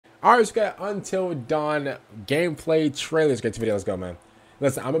All right, let's get Until Dawn gameplay trailer. Let's get to the video. Let's go, man.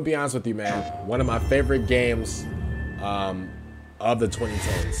 Listen, I'm gonna be honest with you, man. One of my favorite games of the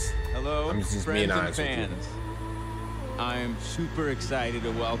 2010s. Hello, I'm just friends being and honest with you. fans. I'm super excited to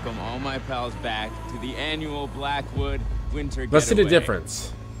welcome all my pals back to the annual Blackwood Winter Let's see the Getaway.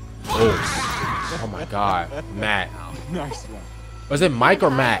 difference. Oh my God, Matt. Nice one. Was it Mike or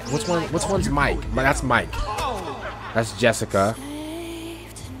Matt? Which one? Which one's Mike? That's Mike. That's Jessica.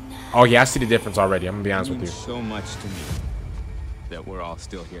 Oh yeah, I see the difference already. I'm gonna be honest with you. So much to me that we're all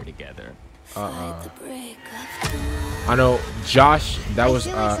still here together. I know Josh. That was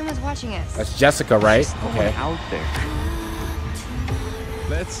someone's watching us. that's Jessica, right? Okay. Out there.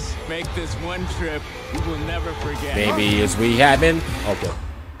 Let's make this one trip we will never forget. Maybe as we have been. Okay.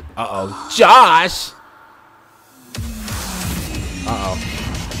 Uh-oh. Josh! Uh-oh.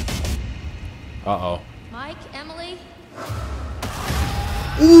 Uh-oh. Mike, Emily.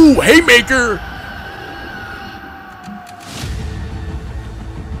 Ooh, haymaker!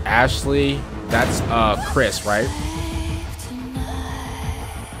 Ashley, that's Chris, right?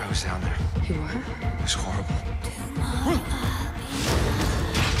 I was down there. You were? It was horrible.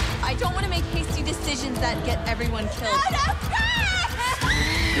 I don't want to make hasty decisions that get everyone killed.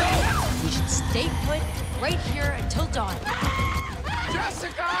 We should stay put right here until dawn.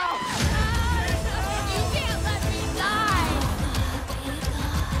 Jessica! You can't let me die!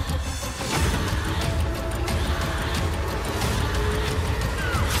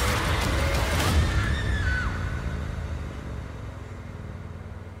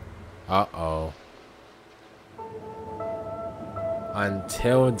 Uh-oh.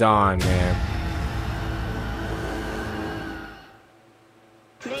 Until Dawn, man.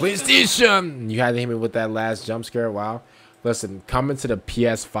 PlayStation! You had to hit me with that last jump scare. Wow. Listen, coming to the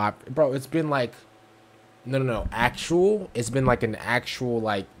PS5. Bro, it's been like... No. Actual. It's been like an actual,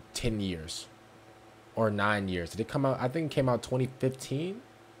 like, 10 years. Or 9 years. Did it come out? I think it came out 2015?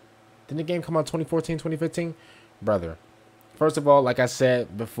 Didn't the game come out 2014, 2015? Brother. First of all, like I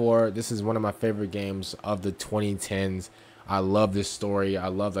said before, this is one of my favorite games of the 2010s. I love this story. I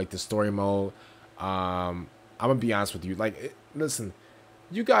love, like, the story mode. I'm gonna be honest with you. Like, listen,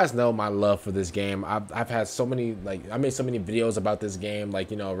 you guys know my love for this game. I've had so many, like, I made so many videos about this game, like,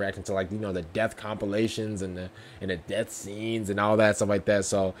 you know, reacting to, like, you know, the death compilations and the death scenes and all that stuff like that.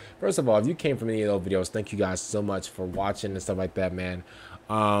 So first of all, if you came from any of those videos, thank you guys so much for watching and stuff like that, man.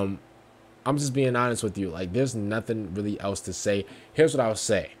 I'm just being honest with you. Like, there's nothing really else to say. Here's what I'll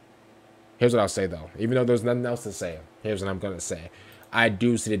say. Here's what I'll say, though. Even though there's nothing else to say, here's what I'm going to say. I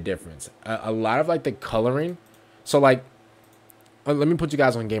do see the difference. A lot of, like, the coloring. So, like, let me put you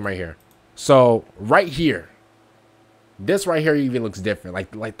guys on game right here. So, right here. This right here even looks different.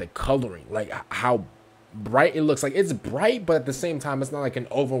 Like the coloring. Like, how bright it looks. Like, it's bright, but at the same time, it's not, like, an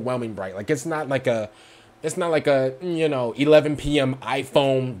overwhelming bright. Like, it's not like a... It's not like a, you know, 11 p.m.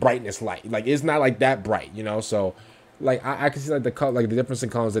 iPhone brightness light. Like, it's not like that bright, you know? So, like, I can see, like, the color, like, the difference in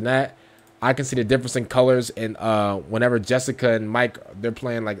colors in that. I can see the difference in colors in whenever Jessica and Mike, they're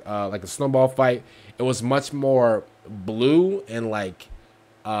playing, like a snowball fight. It was much more blue and, like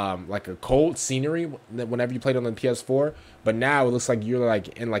a cold scenery whenever you played on the PS4. But now it looks like you're, like,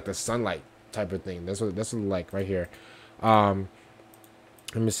 in, like, the sunlight type of thing. That's what like right here.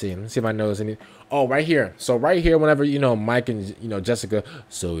 Let me see if I notice any. Oh, right here. So right here, whenever, you know, Mike and, you know, Jessica,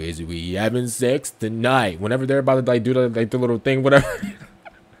 so is we having sex tonight? Whenever they're about to, like, do the, like, the little thing, whatever.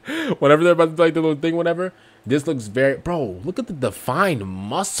 Whenever they're about to do, like, the little thing, whatever. This looks very, bro. Look at the defined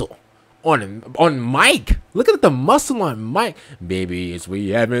muscle on Mike. Look at the muscle on Mike. Baby, it's we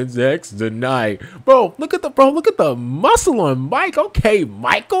having sex tonight, bro. Look at the muscle on Mike. Okay,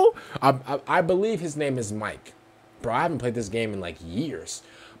 Michael. I believe his name is Mike. Bro, I haven't played this game in, like, years.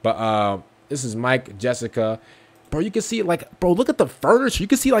 But this is Mike, Jessica. Bro, you can see, like, bro, look at the furniture. You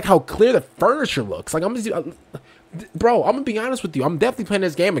can see, like, how clear the furniture looks. Like, bro, I'm gonna be honest with you. I'm definitely playing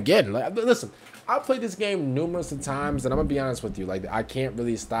this game again. Like, listen, I've played this game numerous of times, and I'm gonna be honest with you. Like, I can't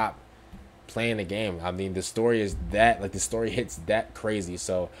really stop playing the game. I mean, the story is that, like, the story hits that crazy.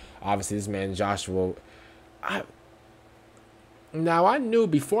 So obviously, this man Joshua, now I knew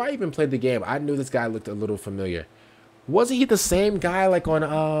before I even played the game, I knew this guy looked a little familiar. Wasn't he the same guy, like,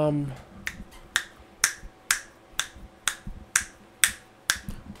 on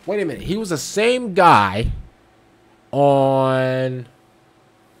wait a minute, he was the same guy on,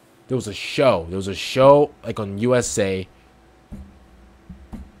 there was a show like on USA,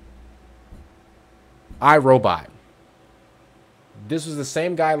 iRobot. This was the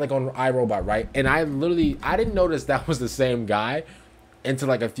same guy, like, on iRobot, right? And I didn't notice that was the same guy until,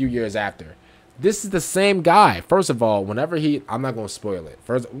 like, a few years after. This is the same guy. First of all, whenever I'm not gonna spoil it.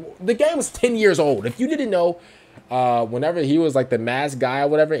 First, the game was 10 years old. If you didn't know, whenever he was like the mask guy or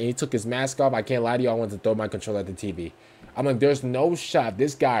whatever, and he took his mask off, I can't lie to you, I wanted to throw my controller at the TV. I'm like, there's no shot.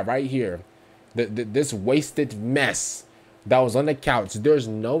 This guy right here, this wasted mess that was on the couch, there's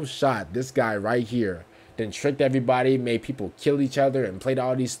no shot. This guy right here then tricked everybody, made people kill each other, and played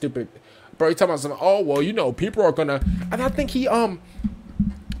all these stupid. Bro, you talking about some? Oh well, you know, people are gonna. And I think he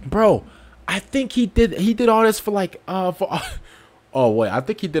bro, I think he did all this for like oh wait, I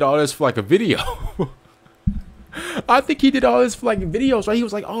think he did all this for like a video. I think he did all this for like videos, right? He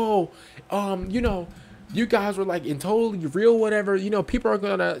was like, oh, you know, you guys were like in totally real, whatever. You know, people are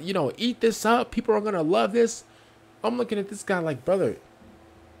gonna, you know, eat this up. People are gonna love this. I'm looking at this guy like, brother,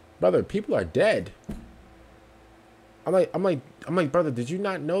 people are dead. I'm like, brother, did you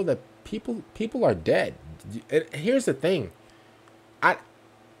not know that people are dead? And here's the thing,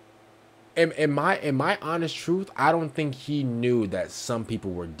 in my honest truth, I don't think he knew that some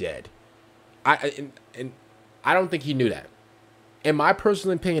people were dead. And I don't think he knew that. In my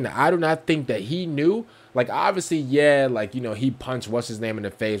personal opinion, I do not think that he knew. Like, obviously, yeah, like, you know, he punched what's his name in the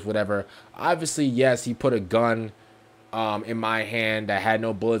face, whatever. Obviously, yes, he put a gun in my hand that had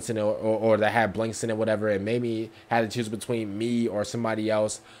no bullets in it, or that had blanks in it, whatever. And maybe had to choose between me or somebody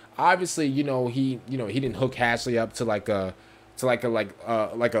else. Obviously, you know, he didn't hook Ashley up to like a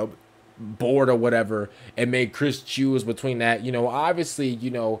board or whatever and made Chris choose between that. You know, obviously, you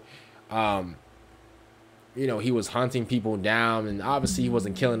know, he was hunting people down, and obviously he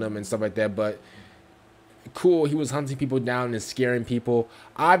wasn't killing them and stuff like that, but cool, he was hunting people down and scaring people.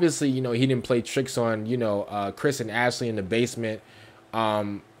 Obviously, you know, he didn't play tricks on, you know, Chris and Ashley in the basement.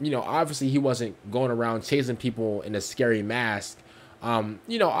 You know, obviously he wasn't going around chasing people in a scary mask.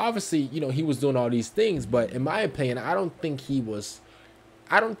 You know, obviously, you know, he was doing all these things, but in my opinion, I think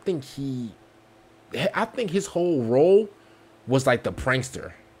his whole role was like the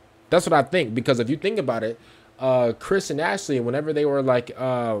prankster. That's what I think, because if you think about it, Chris and Ashley, whenever they were like,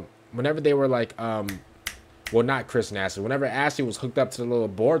 well, not Chris and Ashley, whenever Ashley was hooked up to the little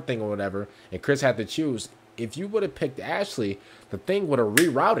board thing or whatever, and Chris had to choose, if you would have picked Ashley, the thing would have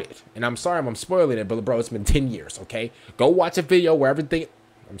rerouted. And I'm sorry, I'm spoiling it, but bro, it's been 10 years, okay? Go watch a video where everything,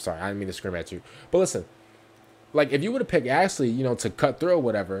 I'm sorry, I didn't mean to scream at you, but listen, like, if you would have picked Ashley, you know, to cut through or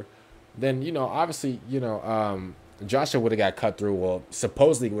whatever, then, you know, obviously, you know, Joshua would have got cut through, well,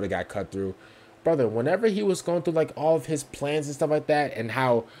 supposedly would have got cut through. Brother, whenever he was going through like all of his plans and stuff like that, and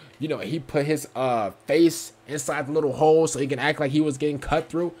how, you know, he put his face inside the little hole so he can act like he was getting cut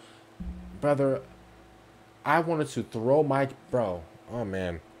through, brother, I wanted to throw my, bro, oh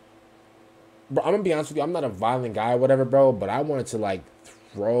man, bro, I'm gonna be honest with you, I'm not a violent guy or whatever, bro, but I wanted to like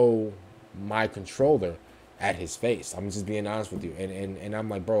throw my controller at his face. I'm just being honest with you, and I'm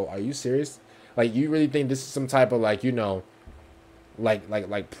like, bro, are you serious? Like, you really think this is some type of, like, you know,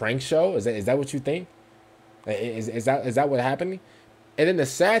 like prank show? Is that what you think? Is that what happened? And then the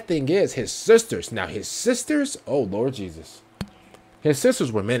sad thing is, his sisters. Now, his sisters, oh Lord Jesus, his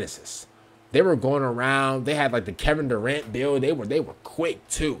sisters were menaces. They were going around. They had like the Kevin Durant build. They were quick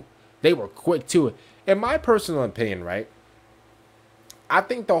too. They were quick too. In my personal opinion, right, I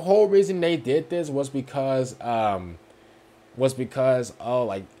think the whole reason they did this was because oh,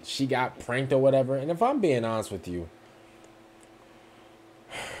 like, she got pranked or whatever. And if I'm being honest with you,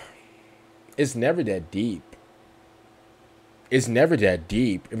 it's never that deep. It's never that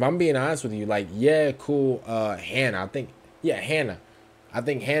deep. If I'm being honest with you, like, yeah, cool, Hannah, I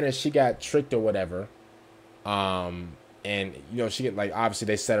think Hannah, she got tricked or whatever. And, you know, she get, like, obviously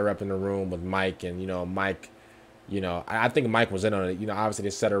they set her up in the room with Mike, and, you know, Mike, you know, I think Mike was in on it. You know, obviously they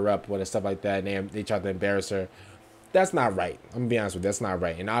set her up with and stuff like that, and they tried to embarrass her. That's not right. I'm gonna be honest with you. That's not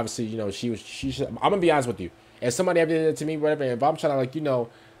right. And obviously, you know, she should, I'm gonna be honest with you. If somebody ever did it to me, whatever, if I'm trying to, like, you know,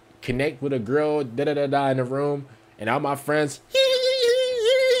 connect with a girl, in the room, and all my friends,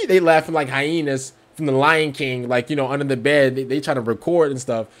 they laughing like hyenas from the Lion King, like, you know, under the bed, they try to record and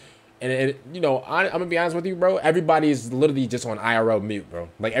stuff. And you know, I'm gonna be honest with you, bro. Everybody is literally just on IRL mute, bro.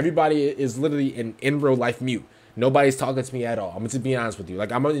 Like, everybody is literally in real life mute. Nobody's talking to me at all. I'm just being honest with you.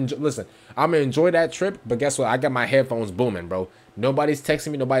 Like, I'm gonna enjoy that trip, but guess what? I got my headphones booming, bro. Nobody's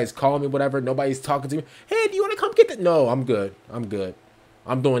texting me. Nobody's calling me, whatever. Nobody's talking to me. Hey, do you want to come get that? No, I'm good.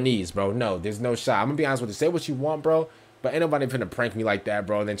 I'm doing these, bro. No, there's no shot. I'm gonna be honest with you. Say what you want, bro, but ain't nobody finna prank me like that,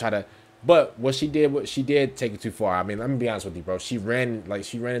 bro, and then try to. But what she did take it too far. I mean, let me be honest with you, bro. She ran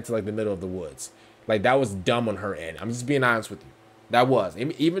into like the middle of the woods. Like, that was dumb on her end. I'm just being honest with you. That was,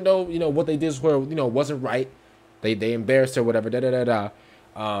 even though, you know, what they did was, you know, wasn't right. They embarrassed her, whatever,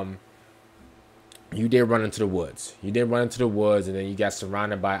 You did run into the woods. You did run into the woods, and then you got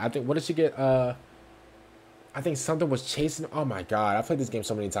surrounded by. I think what did you get? I think something was chasing. Oh my god! I played this game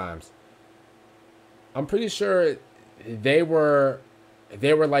so many times. I'm pretty sure they were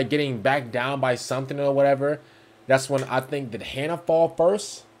like getting back down by something or whatever. That's when I think, did Hannah fall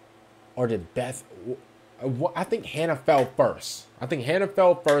first, or did Beth? I think Hannah fell first. I think Hannah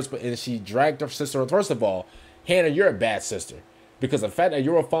fell first, but and she dragged her sister. First of all, Hannah, you're a bad sister. Because the fact that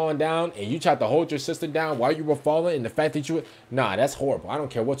you were falling down and you tried to hold your sister down while you were falling, and the fact that you, nah, that's horrible. I don't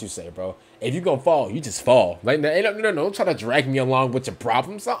care what you say, bro. If you gonna fall, you just fall. Like, no, don't try to drag me along with your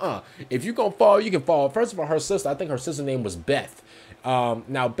problems. If you gonna fall, you can fall. First of all, her sister, I think her sister's name was Beth.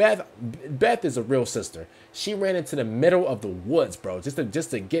 Now Beth is a real sister. She ran into the middle of the woods, bro, just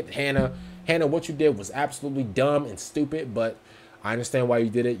to get Hannah. Hannah, what you did was absolutely dumb and stupid, but I understand why you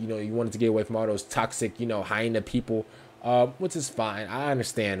did it. You know, you wanted to get away from all those toxic, hyena people. Which is fine. I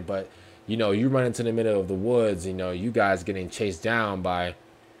understand, but you run into the middle of the woods, you guys getting chased down by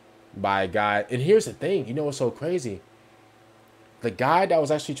a guy. And here's the thing, what's so crazy? The guy that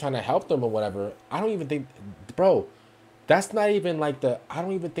was actually trying to help them or whatever, I don't even think, bro, that's not even like I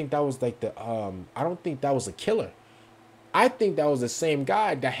don't even think that was like I don't think that was a killer. I think that was the same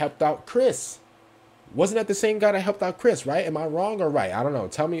guy that helped out Chris. Wasn't that the same guy that helped out Chris, right? Am I wrong or right? I don't know.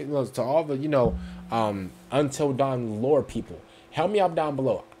 Tell me, to all the, Until Dawn lore people. Help me out down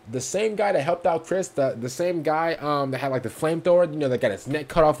below. The same guy that helped out Chris, the same guy that had like the flamethrower, that got his neck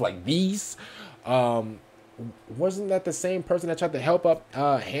cut off like these. Wasn't that the same person that tried to help up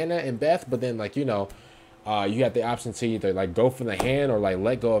Hannah and Beth? But then you had the option to either like go for the hand or like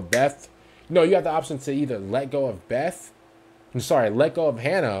let go of Beth. No, you have the option to either let go of Beth. I'm sorry, let go of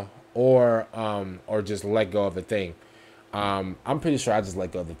Hannah. Or just let go of the thing. I'm pretty sure I just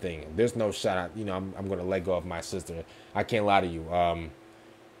let go of the thing. There's no shot at, I'm gonna let go of my sister. I can't lie to you.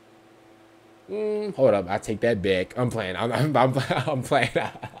 Hold up, I take that back. I'm playing. I'm playing.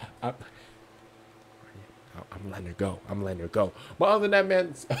 I'm letting her go. I'm letting her go. But other than that,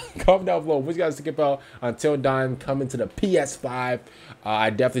 man, comment down below what you guys think about Until Dawn coming to the PS5. I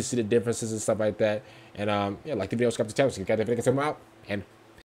definitely see the differences and stuff like that. And yeah, like the video, subscribe to the channel so you guys can check them out. And